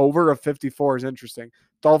game, the over of 54 is interesting.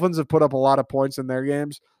 Dolphins have put up a lot of points in their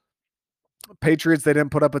games. Patriots, they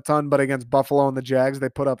didn't put up a ton, but against Buffalo and the Jags, they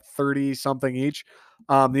put up 30-something each.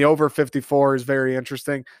 The over 54 is very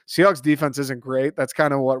interesting. Seahawks defense isn't great. That's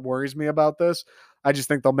kind of what worries me about this. I just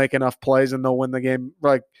think they'll make enough plays and they'll win the game.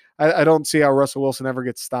 Like I don't see how Russell Wilson ever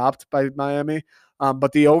gets stopped by Miami.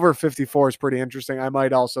 But the over 54 is pretty interesting. I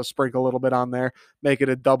might also sprinkle a little bit on there, make it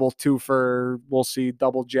a double 2 for, we'll see,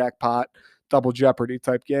 double jackpot, double jeopardy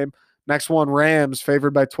type game. Next one, Rams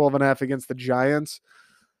favored by 12.5 against the Giants.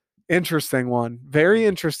 Interesting one. Very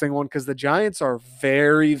interesting one because the Giants are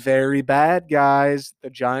very, very bad, guys. The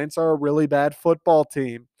Giants are a really bad football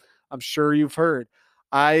team. I'm sure you've heard.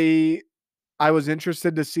 I was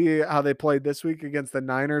interested to see how they played this week against the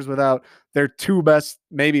Niners without their 2 best,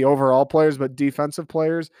 maybe overall players, but defensive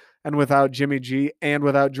players, and without Jimmy G and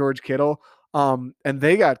without George Kittle. And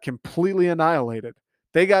they got completely annihilated.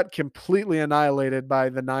 They got completely annihilated by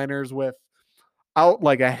the Niners without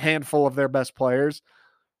like a handful of their best players.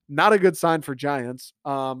 Not a good sign for Giants.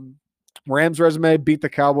 Rams resume, beat the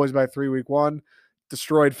Cowboys by 3 week 1,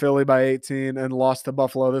 destroyed Philly by 18, and lost to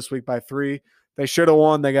Buffalo this week by 3. They should have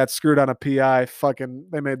won. They got screwed on a PI.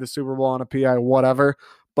 They made the Super Bowl on a PI, whatever.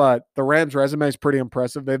 But the Rams resume is pretty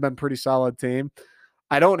impressive. They've been a pretty solid team.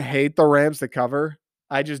 I don't hate the Rams to cover.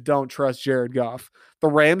 I just don't trust Jared Goff. The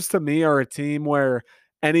Rams to me are a team where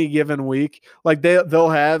any given week, like they'll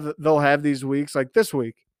have these weeks like this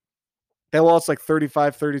week. They lost like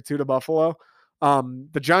 35-32 to Buffalo.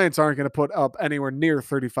 The Giants aren't going to put up anywhere near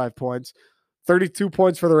 35 points. 32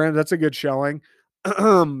 points for the Rams. That's a good showing.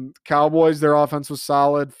 Cowboys, their offense was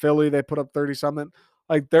solid. Philly, they put up 30-something.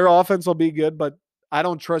 Like, their offense will be good, but I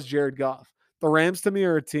don't trust Jared Goff. The Rams, to me,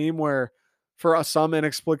 are a team where, for some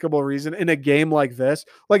inexplicable reason, in a game like this,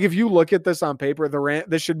 like if you look at this on paper,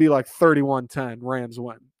 this should be like 31-10, Rams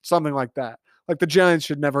win. Something like that. Like, the Giants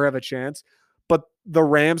should never have a chance. But the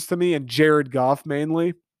Rams, to me, and Jared Goff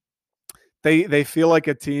mainly, they feel like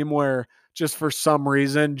a team where just for some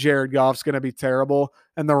reason Jared Goff's going to be terrible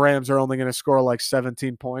and the Rams are only going to score like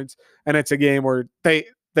 17 points. And it's a game where they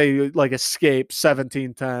like escape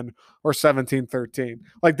 17-10 or 17-13.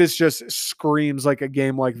 Like, this just screams like a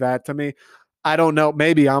game like that to me. I don't know.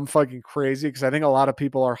 Maybe I'm fucking crazy because I think a lot of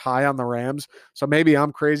people are high on the Rams. So maybe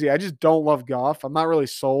I'm crazy. I just don't love Goff. I'm not really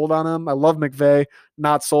sold on him. I love McVay,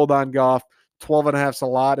 not sold on Goff. 12 and a half's a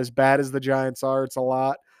lot. As bad as the Giants are, it's a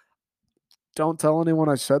lot. Don't tell anyone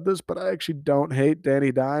I said this, but I actually don't hate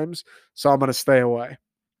Danny Dimes. So I'm going to stay away.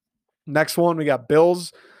 Next one, we got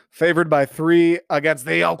Bills favored by 3 against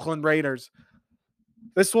the Oakland Raiders.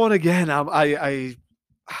 This one again, I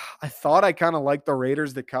thought I kind of liked the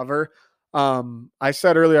Raiders to cover. I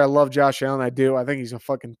said earlier I love Josh Allen. I do. I think he's a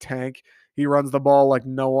fucking tank. He runs the ball like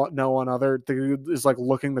no one other. The dude is like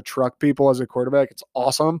looking to truck people as a quarterback. It's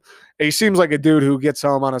awesome. He seems like a dude who gets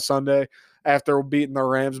home on a Sunday after beating the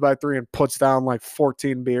Rams by 3 and puts down like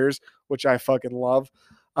 14 beers, which I fucking love.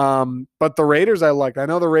 But the Raiders I liked. I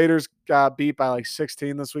know the Raiders got beat by like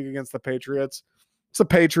 16 this week against the Patriots. It's the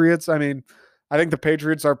Patriots. I mean, I think the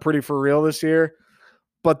Patriots are pretty for real this year.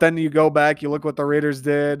 But then you go back, you look what the Raiders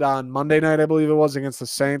did on Monday night, I believe it was, against the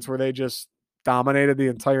Saints, where they just dominated the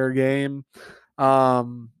entire game.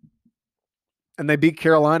 Um, and they beat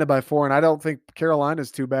Carolina by 4, and I don't think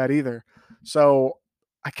Carolina's too bad either. So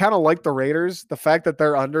I kind of like the Raiders. The fact that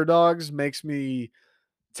they're underdogs makes me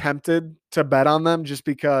tempted to bet on them just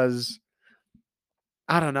because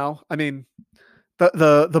I don't know. I mean,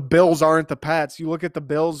 the Bills aren't the Pats. You look at the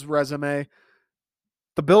Bills resume.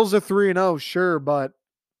 The Bills are 3-0, sure, but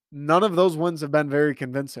none of those wins have been very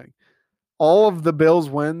convincing. All of the Bills'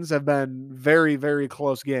 wins have been very, very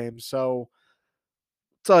close games. So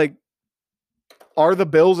it's like, are the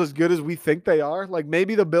Bills as good as we think they are? Like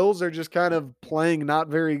maybe the Bills are just kind of playing not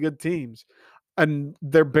very good teams and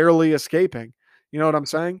they're barely escaping. You know what I'm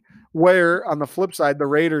saying? Where on the flip side, the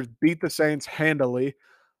Raiders beat the Saints handily,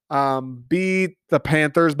 beat the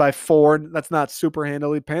Panthers by 4. That's not super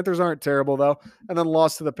handily. Panthers aren't terrible though, and then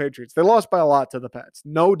lost to the Patriots. They lost by a lot to the Pats,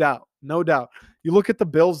 no doubt, no doubt. You look at the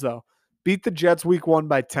Bills though, beat the Jets week 1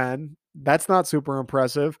 by 10. That's not super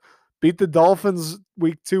impressive. Beat the Dolphins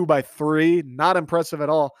week 2 by 3, not impressive at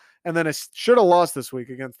all. And then it should have lost this week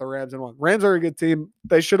against the Rams and won. Rams are a good team.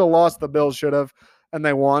 They should have lost. The Bills should have, and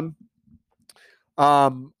they won.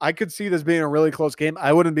 I could see this being a really close game.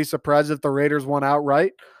 I wouldn't be surprised if the Raiders won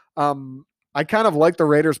outright. I kind of like the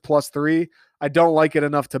Raiders +3. I don't like it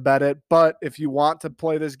enough to bet it, but if you want to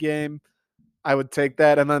play this game, I would take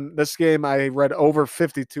that. And then this game I read over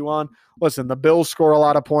 52 on. Listen, the Bills score a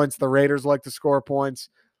lot of points. The Raiders like to score points.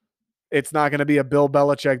 It's not going to be a Bill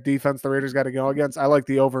Belichick defense the Raiders got to go against. I like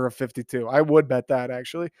the over of 52. I would bet that,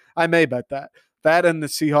 actually. I may bet that. That and the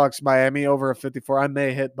Seahawks Miami over of 54. I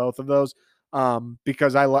may hit both of those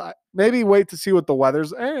because maybe wait to see what the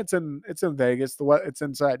weather's. It's in Vegas. It's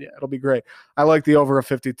inside. Yeah, it'll be great. I like the over of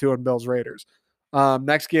 52 in Bills Raiders.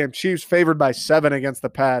 Next game, Chiefs favored by 7 against the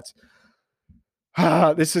Pats.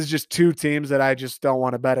 This is just two teams that I just don't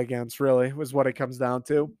want to bet against, really, is what it comes down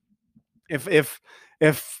to. If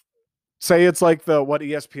say it's like what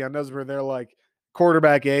ESPN does where they're like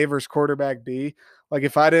quarterback A versus quarterback B. Like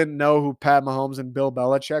if I didn't know who Pat Mahomes and Bill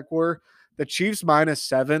Belichick were, the Chiefs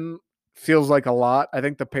 -7 feels like a lot. I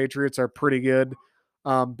think the Patriots are pretty good.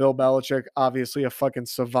 Bill Belichick, obviously a fucking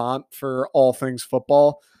savant for all things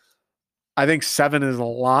football. I think 7 is a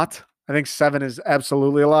lot. I think 7 is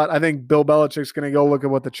absolutely a lot. I think Bill Belichick's going to go look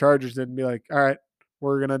at what the Chargers did and be like, all right,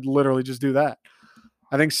 we're going to literally just do that.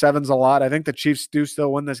 I think 7's a lot. I think the Chiefs do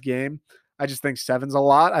still win this game. I just think 7's a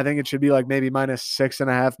lot. I think it should be like maybe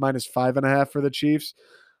 -6.5, -5.5 for the Chiefs.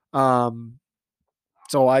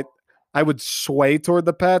 So I would sway toward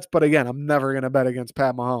the Pats, but again, I'm never going to bet against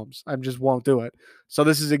Pat Mahomes. I just won't do it. So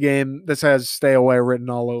this is a game, this has stay away written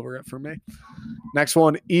all over it for me. Next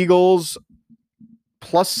one, Eagles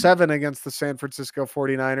 +7 against the San Francisco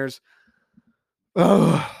 49ers.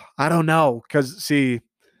 Oh, I don't know. Because, see,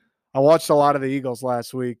 I watched a lot of the Eagles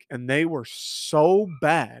last week, and they were so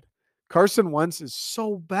bad. Carson Wentz is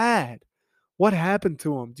so bad. What happened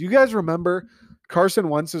to him? Do you guys remember Carson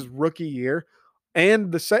Wentz's rookie year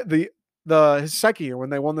and his second year when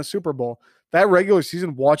they won the Super Bowl? That regular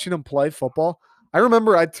season, watching him play football, I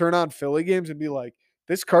remember I'd turn on Philly games and be like,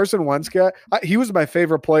 this Carson Wentz guy, he was my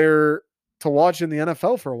favorite player to watch in the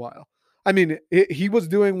NFL for a while. I mean, he was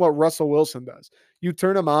doing what Russell Wilson does. You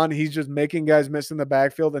turn him on, he's just making guys miss in the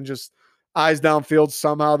backfield and just eyes downfield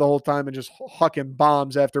somehow the whole time and just hucking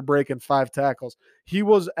bombs after breaking 5 tackles. He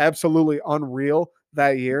was absolutely unreal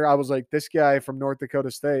that year. I was like, this guy from North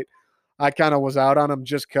Dakota State, I kind of was out on him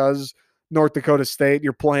just because North Dakota State,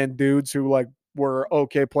 you're playing dudes who like were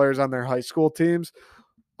okay players on their high school teams.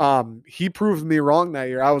 He proved me wrong that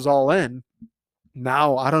year. I was all in.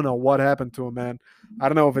 Now, I don't know what happened to him, man. I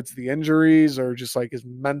don't know if it's the injuries or just like his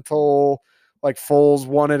mental, like Foles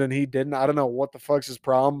won it and he didn't. I don't know what the fuck's his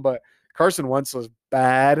problem, but Carson Wentz was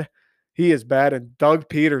bad. He is bad. And Doug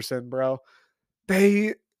Peterson, bro,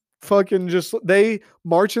 they they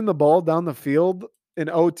marching the ball down the field in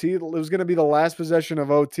OT. It was going to be the last possession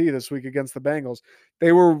of OT this week against the Bengals.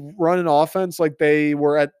 They were running offense like they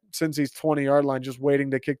were at Cincy's 20-yard line just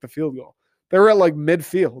waiting to kick the field goal. They were at like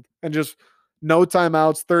midfield and just no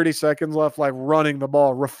timeouts, 30 seconds left, like running the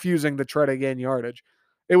ball, refusing to try to gain yardage.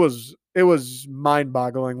 It was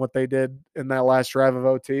mind-boggling what they did in that last drive of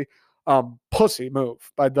OT. Pussy move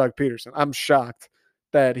by Doug Peterson. I'm shocked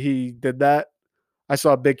that he did that. I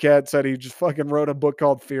saw Big Cat said he just fucking wrote a book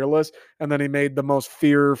called Fearless, and then he made the most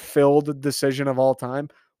fear-filled decision of all time.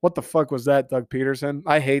 What the fuck was that, Doug Peterson?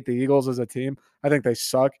 I hate the Eagles as a team. I think they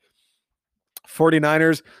suck.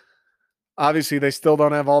 49ers, obviously they still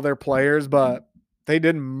don't have all their players, but they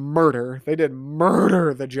did murder. They did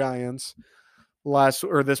murder the Giants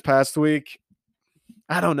this past week.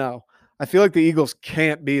 I don't know. I feel like the Eagles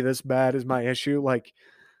can't be this bad is my issue. Like,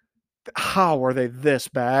 how are they this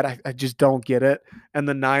bad? I just don't get it. And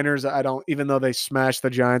the Niners, even though they smashed the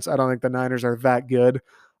Giants, I don't think the Niners are that good.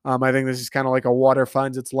 I think this is kind of like a water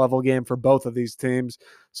finds its level game for both of these teams.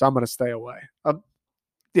 So I'm going to stay away.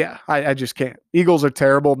 I just can't. Eagles are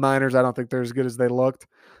terrible. Niners, I don't think they're as good as they looked.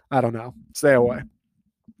 I don't know. Stay away.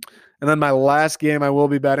 And then my last game I will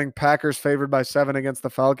be betting, Packers favored by 7 against the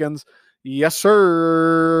Falcons. Yes,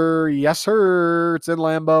 sir. Yes, sir. It's in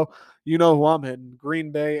Lambeau. You know who I'm hitting.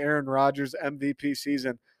 Green Bay, Aaron Rodgers, MVP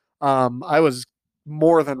season. I was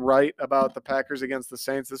more than right about the Packers against the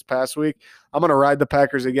Saints this past week. I'm going to ride the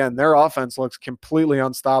Packers again. Their offense looks completely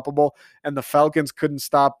unstoppable, and the Falcons couldn't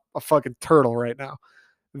stop a fucking turtle right now.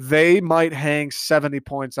 They might hang 70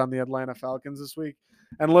 points on the Atlanta Falcons this week.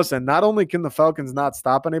 And listen, not only can the Falcons not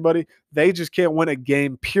stop anybody, they just can't win a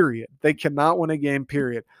game, period. They cannot win a game,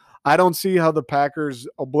 period. I don't see how the Packers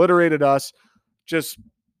obliterated us, just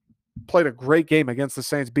played a great game against the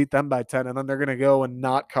Saints, beat them by 10, and then they're going to go and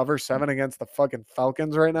not cover 7 against the fucking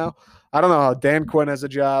Falcons right now. I don't know how Dan Quinn has a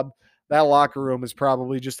job. That locker room is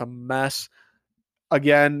probably just a mess.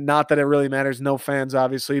 Again, not that it really matters. No fans,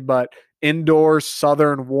 obviously, but indoor,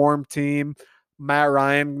 southern, warm team. Matt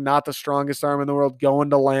Ryan, not the strongest arm in the world, going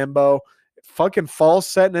to Lambeau. Fucking fall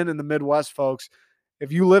setting in the Midwest, folks.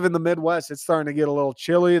 If you live in the Midwest, it's starting to get a little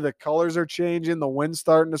chilly. The colors are changing. The wind's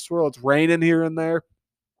starting to swirl. It's raining here and there.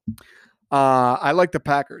 I like the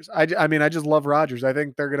Packers. I mean, I just love Rodgers. I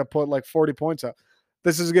think they're going to put like 40 points up.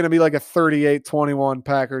 This is going to be like a 38-21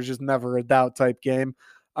 Packers, just never a doubt type game.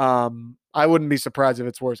 I wouldn't be surprised if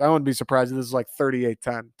it's worse. I wouldn't be surprised if this is like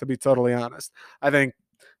 38-10, to be totally honest. I think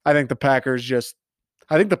the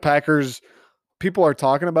Packers, people are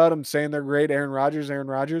talking about them, saying they're great. Aaron Rodgers.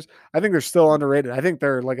 I think they're still underrated. I think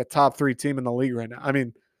they're like a top 3 team in the league right now. I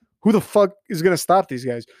mean, who the fuck is going to stop these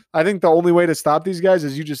guys? I think the only way to stop these guys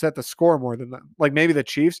is you just have to score more than them. Like maybe the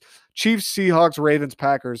Chiefs, Seahawks, Ravens,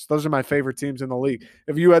 Packers. Those are my favorite teams in the league.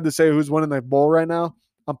 If you had to say who's winning the bowl right now,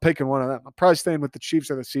 I'm picking one of them. I'm probably staying with the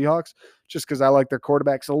Chiefs or the Seahawks just because I like their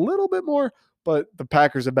quarterbacks a little bit more, but the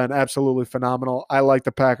Packers have been absolutely phenomenal. I like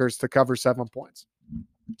the Packers to cover 7 points.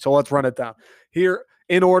 So let's run it down. Here,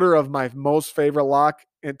 in order of my most favorite lock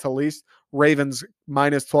into least, Ravens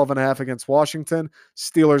minus 12.5 against Washington,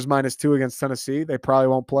 Steelers minus 2 against Tennessee. They probably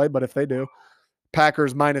won't play, but if they do,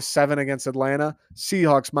 Packers minus 7 against Atlanta,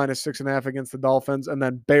 Seahawks minus 6.5 against the Dolphins, and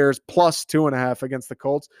then Bears plus 2.5 against the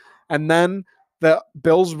Colts. And then the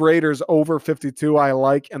Bills Raiders over 52 I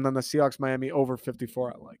like, and then the Seahawks Miami over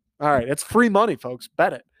 54 I like. All right, it's free money, folks.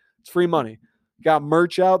 Bet it. It's free money. Got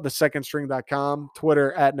merch out, thesecondstring.com,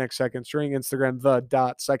 Twitter @NextSecondString, Instagram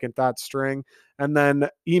the.second.string, and then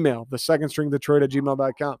email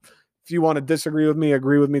thesecondstringdetroit@gmail.com. If you want to disagree with me,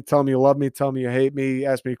 agree with me, tell me you love me, tell me you hate me,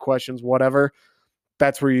 ask me questions, whatever,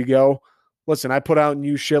 that's where you go. Listen, I put out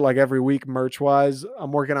new shit like every week merch-wise.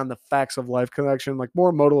 I'm working on the Facts of Life collection, like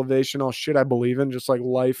more motivational shit I believe in, just like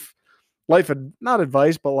life, not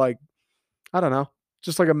advice, but like, I don't know,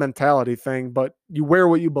 just like a mentality thing, but you wear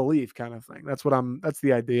what you believe kind of thing. That's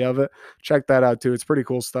the idea of it. Check that out too. It's pretty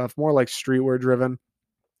cool stuff. More like streetwear driven.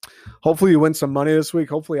 Hopefully you win some money this week.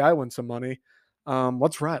 Hopefully I win some money.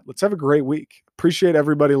 Let's ride. Let's have a great week. Appreciate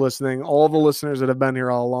everybody listening. All the listeners that have been here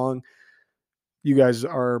all along. You guys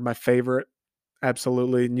are my favorite.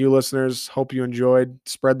 Absolutely. New listeners, hope you enjoyed.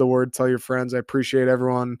 Spread the word. Tell your friends. I appreciate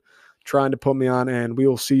everyone trying to put me on, and we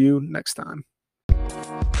will see you next time.